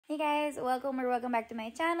guys, welcome back to my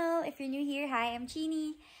channel. If you're new here, hi, I'm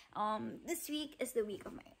Cheenie. This week is the week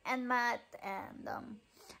of my NMAT, and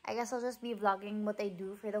I guess I'll just be vlogging what I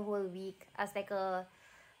do for the whole week as like a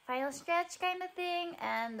final stretch kind of thing.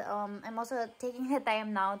 And I'm also taking the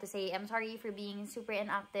time now to say I'm sorry for being super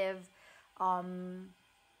inactive. I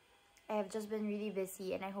have just been really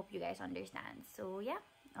busy, and I hope you guys understand. So yeah,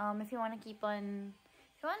 if you want to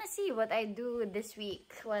see what I do this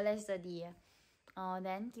week while I study,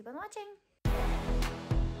 then keep on watching.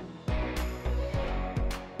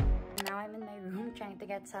 Now I'm in my room trying to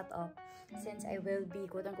get set up, since I will be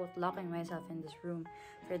quote-unquote locking myself in this room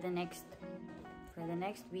for the next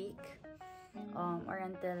week, or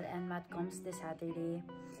until NMAT comes this Saturday.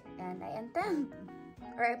 And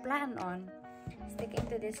I plan on sticking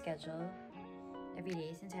to this schedule every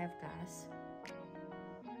day since I have class.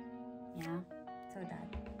 Yeah, so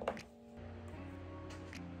that.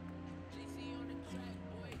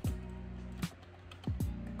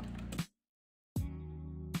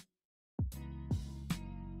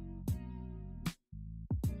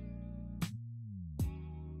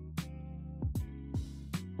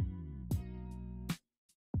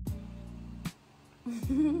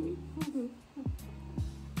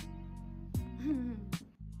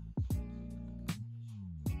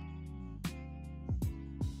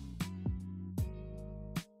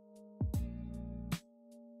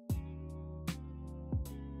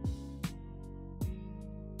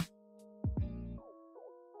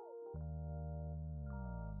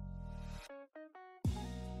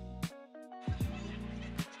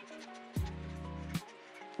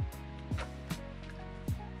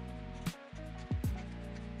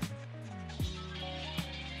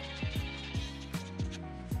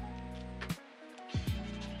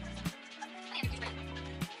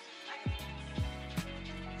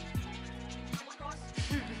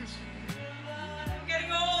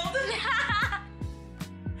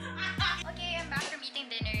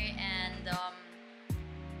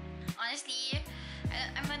 Honestly,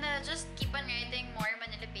 I'm gonna just keep on writing more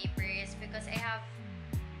Manila papers because I have...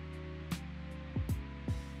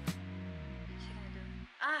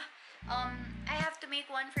 I have to make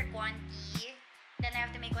one for quanti, then I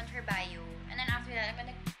have to make one for bio, and then after that, I'm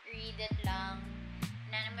gonna read it lang,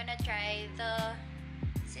 and then I'm gonna try the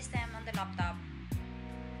system on the laptop.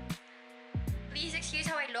 Please excuse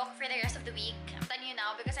how I look for the rest of the week. I'm telling you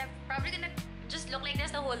now because I'm probably gonna just look like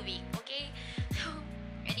this the whole week, okay?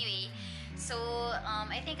 Anyway, so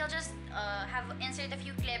I think I'll just insert a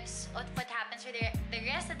few clips of what happens for the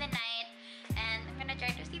rest of the night, and I'm gonna try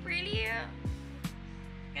to sleep early.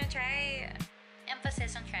 I'm gonna try,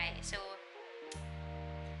 emphasis on try. So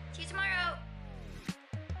see you tomorrow.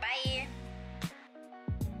 Bye.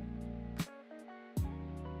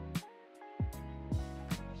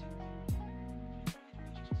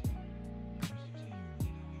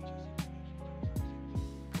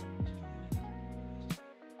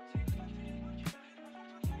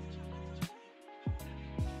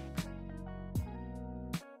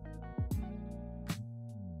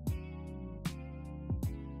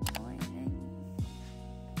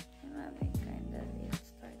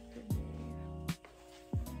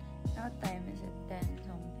 What time is it? 10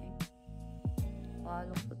 something. Wow,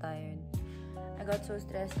 look so tired. I got so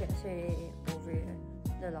stressed yesterday over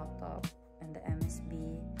the laptop and the MSB.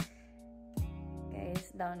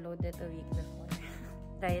 Guys, download it a week before.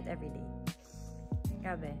 Try it every day.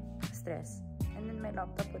 Grabe, stress. And then my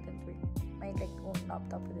laptop wouldn't work. My own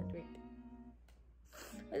laptop wouldn't work.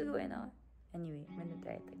 What's going on? Anyway, I'm gonna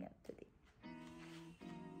try it again today.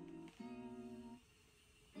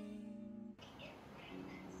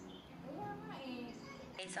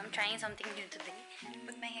 So I'm trying something new today.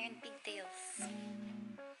 Put my hair in pigtails.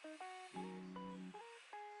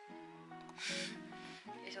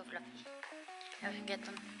 You're so fluffy. I have to get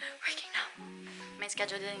them working now. My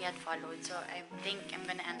schedule didn't get followed, so I think I'm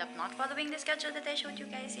gonna end up not following the schedule that I showed you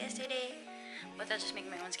guys yesterday. But I'll just make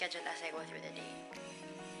my own schedule as I go through the day.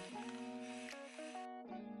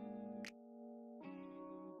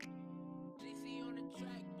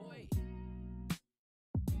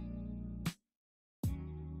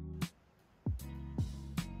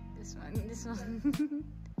 This one.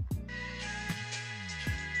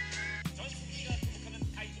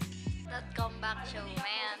 That comeback show,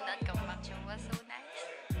 man. That comeback show was so nice.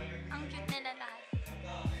 Ang cute nila lahat.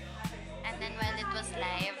 And then while it was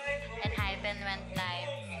live, and Hypen went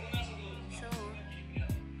live. So,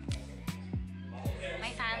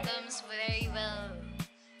 my fandoms very well.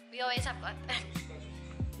 We always have content.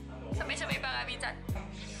 Sabay-sabay pa nga minsan.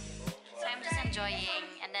 So I'm just enjoying,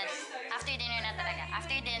 and then after dinner na talaga.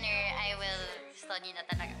 After dinner, I will study na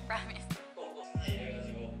talaga, promise.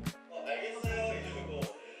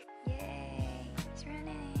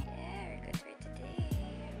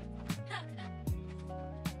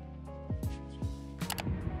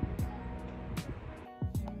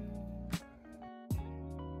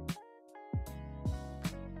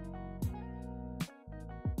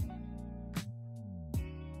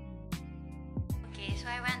 so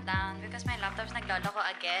I went down because my laptop's naglalako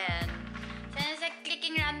again. So it's like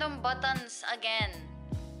clicking random buttons again.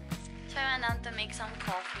 So I went down to make some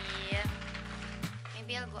coffee.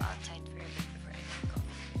 Maybe I'll go outside for a bit before I make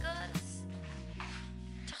coffee because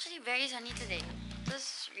it's actually very sunny today. It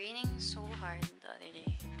was raining so hard the other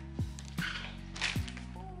day.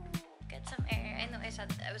 Ooh, get some air. I know I said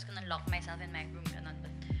I was gonna lock myself in my room, but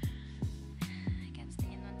I can't stay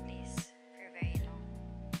in one place for very long.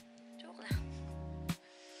 Joke lang.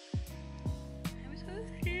 I'm so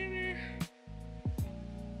sleepy.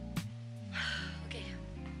 Okay.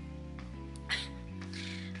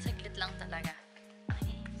 Saglit lang talaga.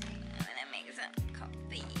 Okay, so I'm gonna make some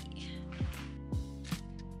coffee.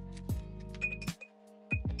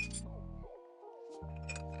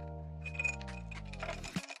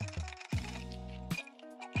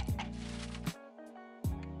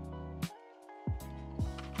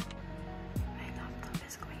 My laptop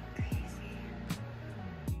is going crazy.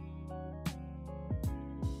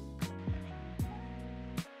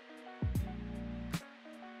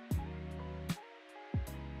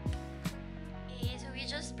 Okay, so we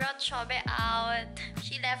just brought Shobe out.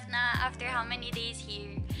 She left na after how many days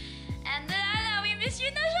here. And we miss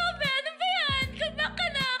you na, Shobe! Ano ba yan? Come back ka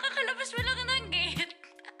na! Kakalabas mo lang ng gate.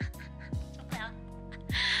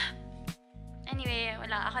 Anyway,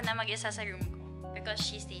 wala. Ako na mag-isa sa room ko. Because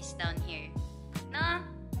she stays down here. No?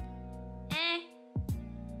 Eh?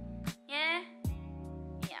 Yeah?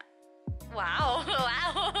 Yeah. Wow!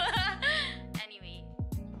 Wow! Anyway.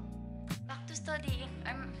 Back to studying.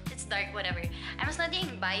 It's dark, whatever. I'm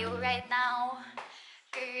studying bio right now.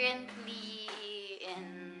 Currently in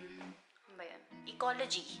ano ba yun?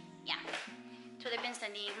 Ecology. Yeah. So they've been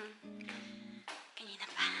studying kanina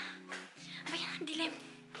pa. Ano ba yan? Dilim.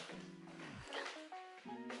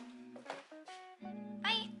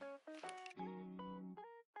 Hi!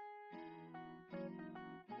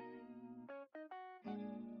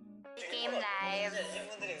 They came live.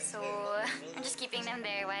 So I'm just keeping them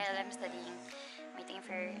there while I'm studying. Waiting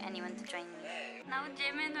for anyone to join me. Now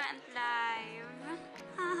Jimin went live.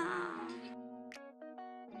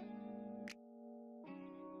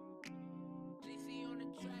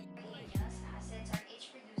 Acids are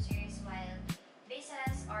H producers while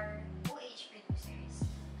bases are OH producers.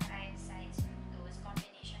 Besides fructose,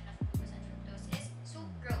 combination of glucose and fructose is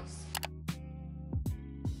sucrose.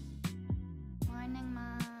 Morning,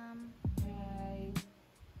 Mom. Hi.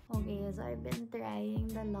 Okay, so I've been trying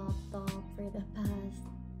the laptop for the past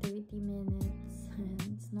 30 minutes and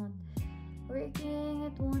it's not working.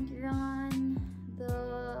 It won't run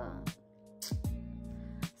the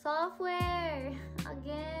software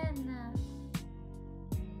again.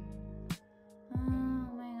 Oh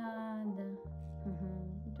my god.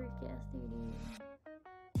 It worked yesterday.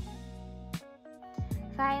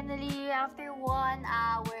 Finally, after 1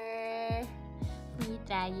 hour me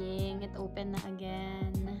trying, it opened na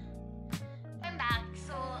again. I'm back.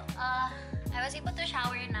 So, I was able to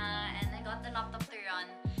shower na and I got the laptop to run.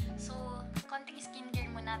 So, konting skincare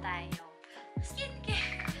muna tayo.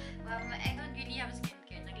 Skincare! Well, I don't really have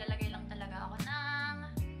skincare. Naglalagay lang talaga ako ng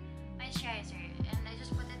moisturizer. And I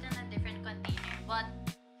just put it in a different container. But,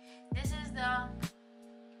 this is the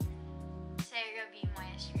CeraVe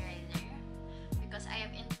moisturizer. Because I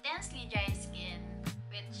have intensely dry skin,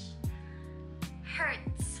 which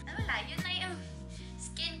hurts. Wala, yun na yung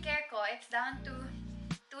skincare ko. It's down to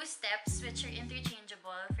 2 steps which are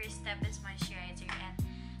interchangeable. First step is moisturizer and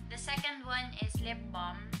the second one is lip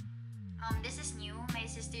balm. This is new. My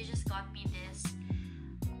sister just got me this.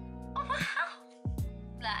 Oh wow!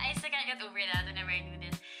 I still can't get over that whenever I do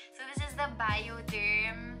this. So this is the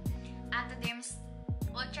Bioderm Atoderm's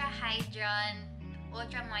Ultra Hydrant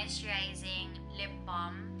Ultra Moisturizing Lip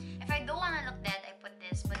Balm. If I don't want to look dead, I put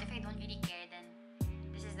this. But if I don't really care, then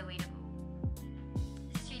this is the way to go.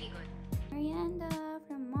 This is really good. Merienda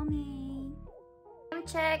from Mommy. Time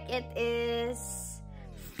check. It is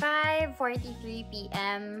 5:43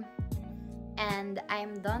 p.m. and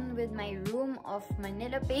I'm done with my room of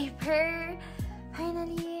Manila paper.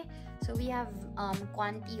 Finally. So we have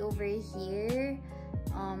Quanti over here,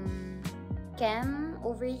 Chem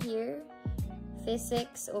over here,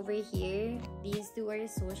 Physics over here. These two are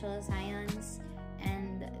Social Science,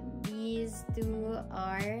 and these two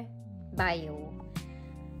are Bio.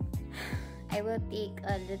 I will take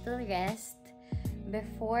a little rest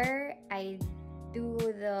before I do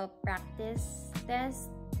the practice test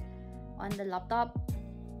on the laptop.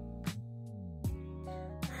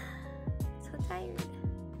 So tired.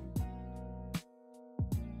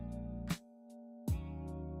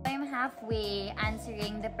 I'm halfway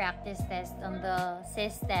answering the practice test on the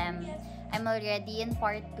system. I'm already in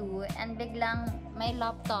part 2 and biglang my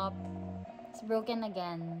laptop is broken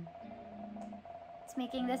again. It's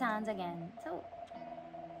making the sounds again. So,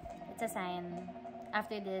 it's a sign.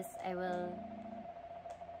 After this, I will...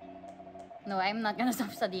 No, I'm not gonna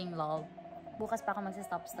stop studying, lol. Bukas pa ako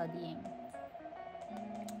magsa-stop studying.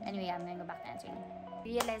 Anyway, I'm gonna go back to answering.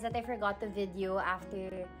 Realized that I forgot the video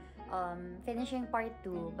after finishing part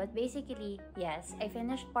 2. But basically, yes, I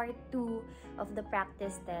finished part 2 of the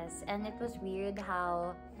practice test. And it was weird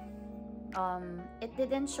how it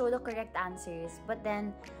didn't show the correct answers. But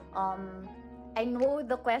then, I know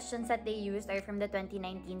the questions that they used are from the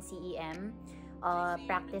 2019 CEM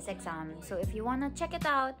practice exam. So if you wanna check it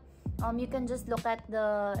out, you can just look at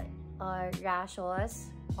the ratios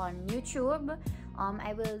on YouTube.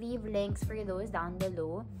 I will leave links for those down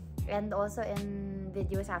below and also in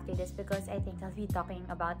videos after this because I think I'll be talking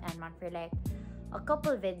about NMAT for like a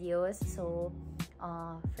couple videos. So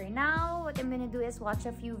for now, what I'm gonna do is watch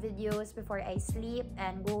a few videos before I sleep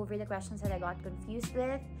and go over the questions that I got confused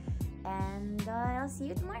with, and I'll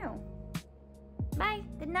see you tomorrow. Bye!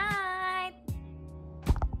 Good night!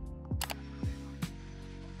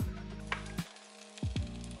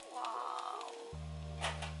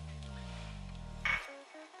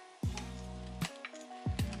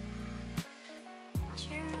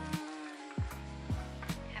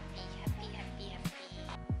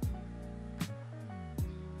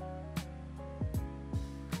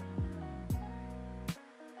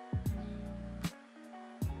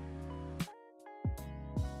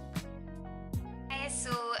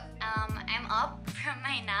 So I'm up from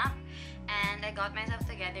my nap and I got myself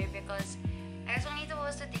together because I was only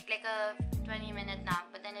supposed to take like a 20-minute nap,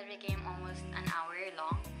 but then it became almost an hour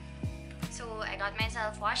long. So I got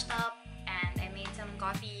myself washed up and I made some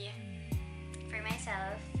coffee for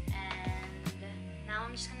myself, and now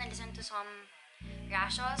I'm just gonna listen to some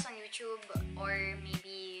ratios on YouTube or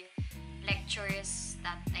maybe lectures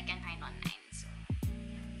that I can find online. So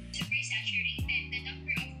supersaturated, the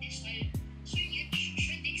number of dissolved solute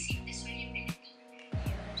should exceed the solubility.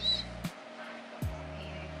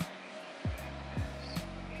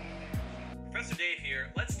 Professor Dave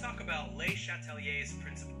here. Let's talk about Le Chatelier's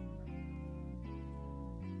principle.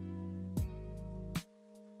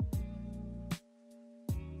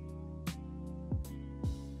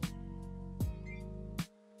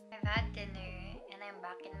 I've had dinner and I'm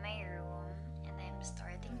back in my room and I'm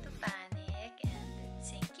starting to panic and it's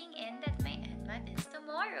sinking in that my NMAT is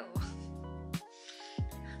tomorrow.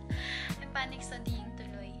 I'm panic studying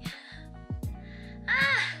tuloy.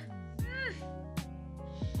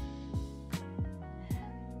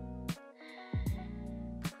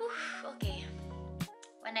 Okay.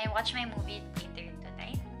 When I watch my movie later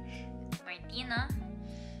tonight with Martina,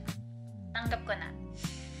 tanggap ko na.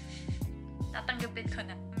 Tatanggapin ko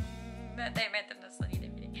na. That I met him na study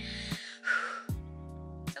every day.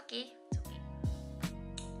 It's okay. It's okay.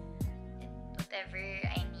 Whatever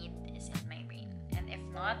I need is in my brain. And if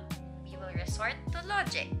not, we will resort to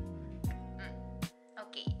logic.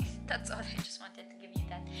 Okay. That's all. I just wanted to give you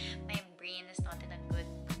that. My brain is not in a good...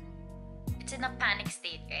 It's in a panic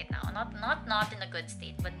state right now. Not in a good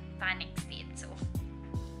state, but panic state. So...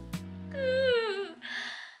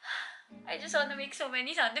 I just want to make so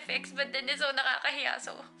many sound effects, but then it's so nakakahiya,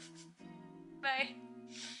 so... Bye.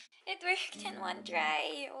 It worked in one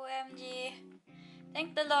try. OMG.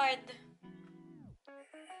 Thank the Lord.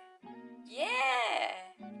 Yeah!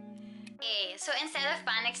 Okay, so instead of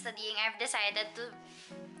panic studying, I've decided to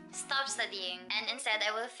stop studying. And instead,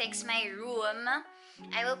 I will fix my room.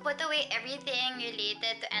 I will put away everything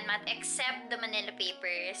related to NMAT except the Manila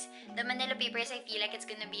papers. The Manila papers, I feel like it's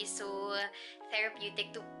gonna be so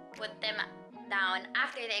therapeutic to put them down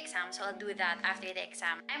after the exam, so I'll do that after the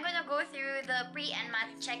exam. I'm gonna go through the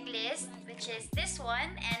pre-NMAT checklist, which is this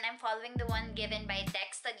one, and I'm following the one given by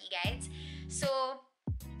Tech Study Guides. So,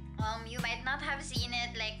 you might not have seen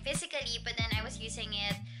it like physically, but then I was using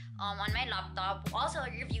it on my laptop, also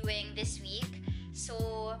reviewing this week.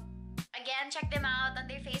 So, again, check them out on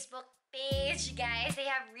their Facebook page, guys. They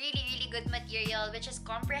have really good material, which is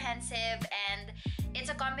comprehensive, and it's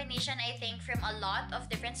a combination, I think, from a lot of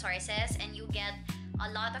different sources, and you get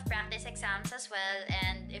a lot of practice exams as well.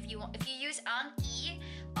 And if you use Anki,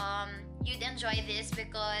 you'd enjoy this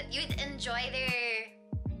because you'd enjoy their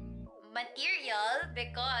material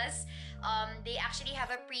because they actually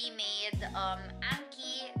have a pre-made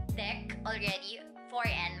Anki deck already for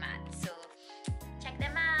NMAT. So check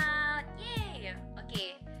them out. Yay!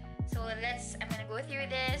 Okay, so I'm gonna go through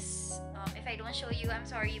this. If I don't show you, I'm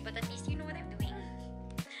sorry, but at least you know what I'm doing.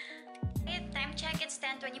 Okay, time check, it's 10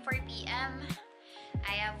 10:24 p.m.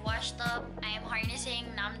 I have washed up. I am harnessing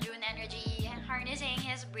Namjoon energy, harnessing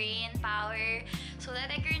his brain power so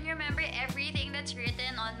that I can remember everything that's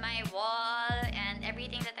written on my wall and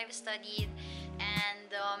everything that I've studied.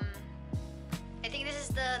 And I think this is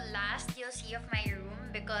the last you'll see of my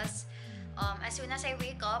room because as soon as I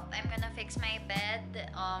wake up, I'm gonna fix my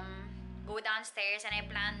bed, go downstairs, and I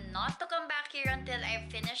plan not to come back here until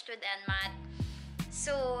I've finished with NMAT.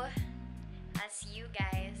 So, I'll see you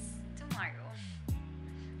guys tomorrow.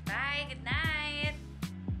 Bye, good night!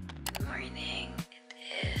 Good morning.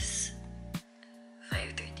 It is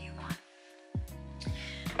 5:31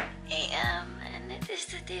 a.m. and it is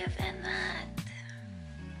the day of NMAT.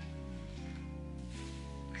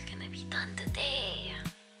 We're gonna be done today.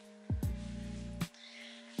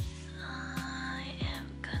 I am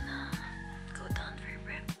gonna go down for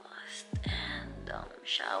breakfast and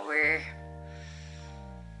shower.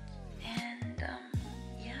 And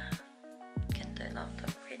yeah, get the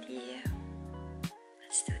laptop ready.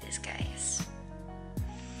 Let's do this, guys.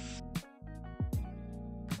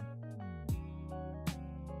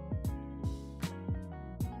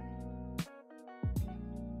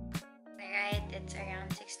 Alright, it's around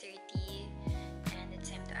 6:30 and it's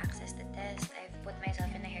time to access the test. I've put myself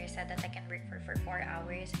in a hairset that I can work for 4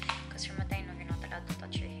 hours because from what I know, you're not allowed to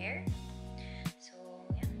touch your hair. So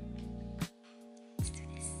yeah, let's do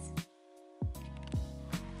this.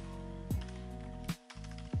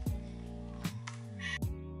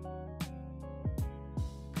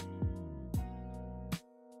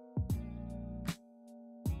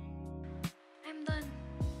 I'm done.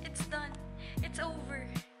 It's done. It's over.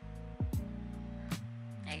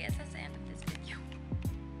 I guess that's the end of this video.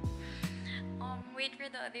 Wait for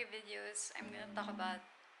the other videos. I'm gonna talk about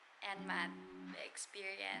NMAT, the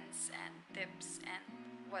experience and tips and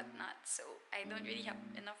whatnot. So I don't really have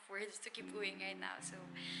enough words to keep going right now. So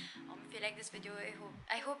if you like this video,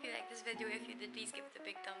 I hope you like this video. If you did, please give it a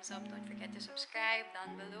big thumbs up. Don't forget to subscribe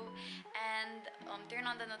down below and turn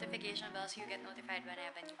on the notification bell so you get notified when I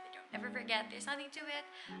have a new video. Never forget, there's nothing to it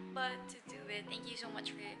but to do it. Thank you so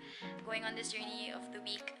much for going on this journey of the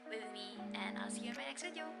week with me, and I'll see you in my next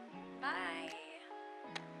video. Bye!